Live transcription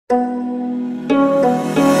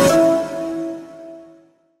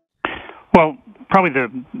probably the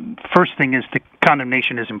first thing is the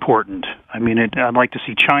condemnation is important. I mean, I'd like to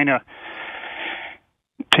see China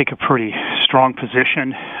take a pretty strong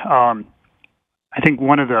position. I think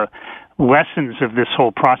one of the lessons of this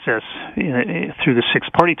whole process through the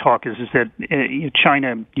six-party talk is that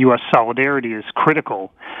China-U.S. solidarity is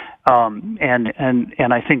critical, and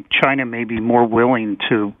I think China may be more willing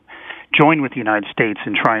to join with the United States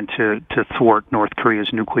in trying to thwart North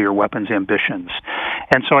Korea's nuclear weapons ambitions.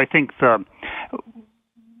 And so I think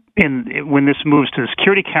when this moves to the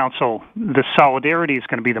Security Council, the solidarity is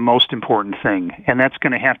going to be the most important thing, and that's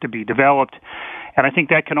going to have to be developed. And I think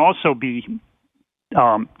that can also be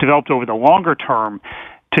developed over the longer term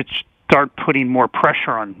to start putting more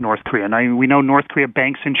pressure on North Korea. And we know North Korea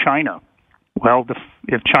banks in China. Well,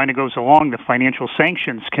 if China goes along, the financial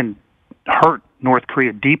sanctions can hurt North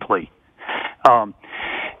Korea deeply.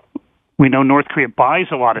 We know North Korea buys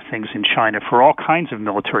a lot of things in China for all kinds of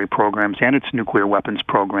military programs and its nuclear weapons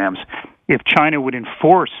programs. If China would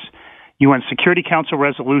enforce UN Security Council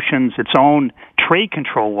resolutions, its own trade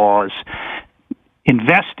control laws,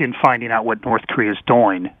 invest in finding out what North Korea is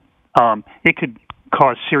doing, it could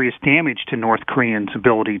cause serious damage to North Koreans'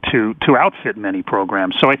 ability to outfit many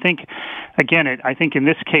programs. So I think, again, I think in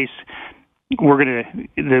this case,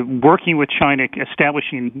 working with China,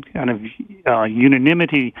 establishing kind of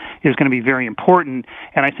unanimity is going to be very important.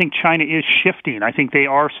 And I think China is shifting. I think they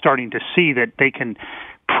are starting to see that they can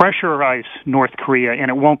pressurize North Korea,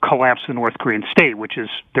 and it won't collapse the North Korean state, which is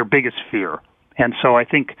their biggest fear. And so I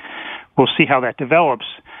think we'll see how that develops.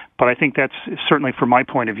 But I think that's certainly, from my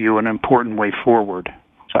point of view, an important way forward.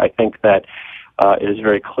 So I think that it is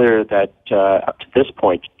very clear that up to this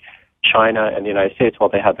point, China and the United States, while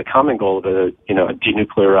they have the common goal of a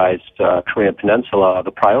denuclearized Korean Peninsula,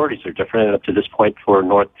 the priorities are different. And up to this point, for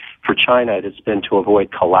China, it has been to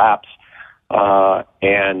avoid collapse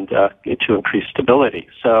and to increase stability.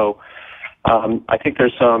 So I think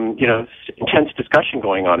there's some intense discussion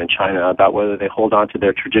going on in China about whether they hold on to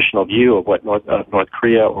their traditional view of what North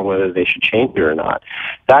Korea, or whether they should change it or not.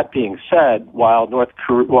 That being said, while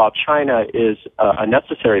China is a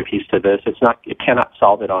necessary piece to this, it cannot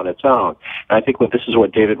solve it on its own. And I think this is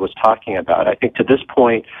what David was talking about. I think to this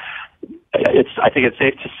point, I think it's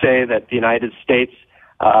safe to say that the United States,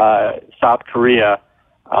 South Korea,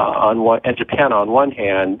 and Japan on one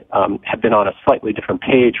hand have been on a slightly different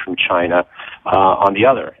page from China on the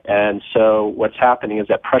other. And so what's happening is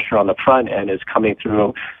that pressure on the front end is coming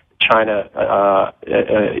through China,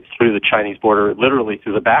 through the Chinese border, literally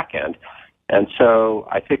through the back end. And so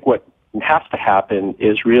I think what has to happen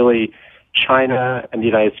is really China and the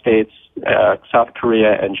United States, South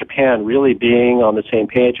Korea and Japan really being on the same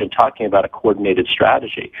page and talking about a coordinated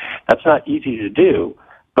strategy. That's not easy to do,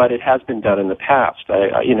 but it has been done in the past.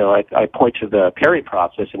 I point to the Perry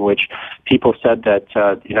process, in which people said that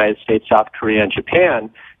the United States, South Korea, and Japan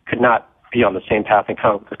could not be on the same path and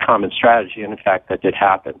come up with a common strategy, and in fact that did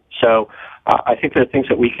happen. So I think there are things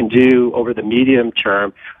that we can do over the medium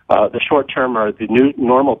term. The short term are the new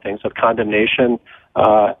normal things of condemnation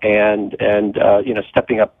and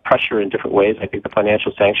stepping up pressure in different ways. I think the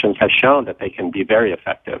financial sanctions have shown that they can be very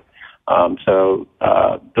effective. So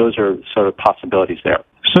those are sort of possibilities there.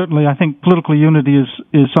 Certainly, I think political unity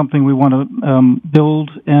is something we want to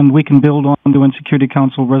build, and we can build on the UN Security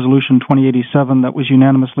Council Resolution 2087 that was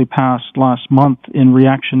unanimously passed last month in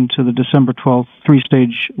reaction to the December 12th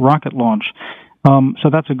three-stage rocket launch. So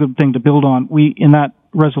that's a good thing to build on. We, in that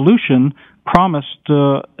resolution, promised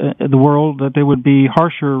the world that there would be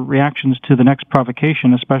harsher reactions to the next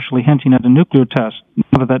provocation, especially hinting at a nuclear test.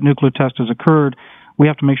 Now that nuclear test has occurred, we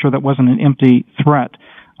have to make sure that wasn't an empty threat.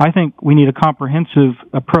 I think we need a comprehensive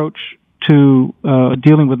approach to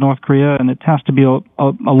dealing with North Korea, and it has to be a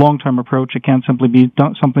long-term approach. It can't simply be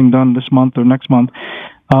something done this month or next month.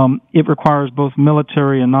 It requires both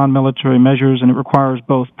military and non-military measures, and it requires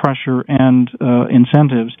both pressure and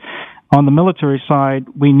incentives. On the military side,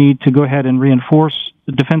 we need to go ahead and reinforce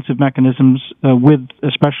the defensive mechanisms with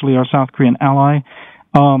especially our South Korean ally.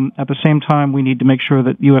 At the same time, we need to make sure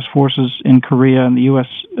that U.S. forces in Korea and the U.S.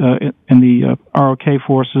 and the ROK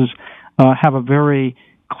forces have a very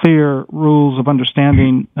clear rules of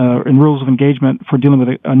understanding and rules of engagement for dealing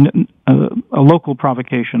with a local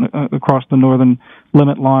provocation across the northern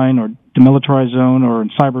limit line or demilitarized zone or in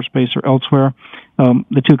cyberspace or elsewhere.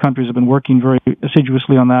 The two countries have been working very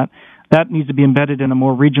assiduously on that. That needs to be embedded in a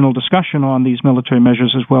more regional discussion on these military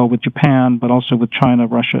measures as well with Japan, but also with China,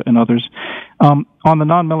 Russia, and others. On the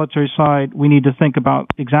non-military side, we need to think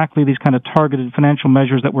about exactly these kind of targeted financial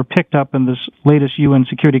measures that were picked up in this latest UN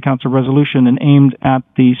Security Council resolution and aimed at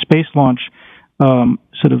the space launch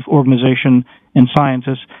sort of organization and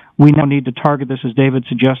scientists. We now need to target this, as David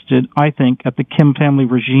suggested, I think, at the Kim family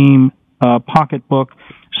regime pocketbook,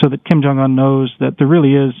 so that Kim Jong-un knows that there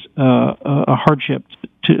really is a hardship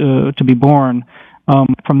to be borne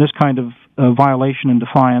from this kind of violation and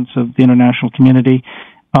defiance of the international community.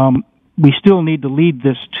 We still need to lead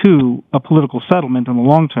this to a political settlement in the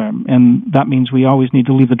long term, and that means we always need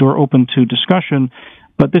to leave the door open to discussion,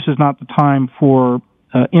 but this is not the time for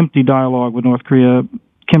empty dialogue with North Korea.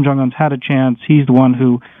 Kim Jong-un's had a chance. He's the one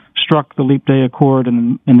who struck the Leap Day Accord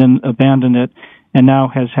and then abandoned it, and now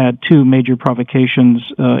has had two major provocations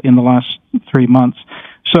in the last 3 months.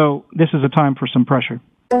 So this is a time for some pressure.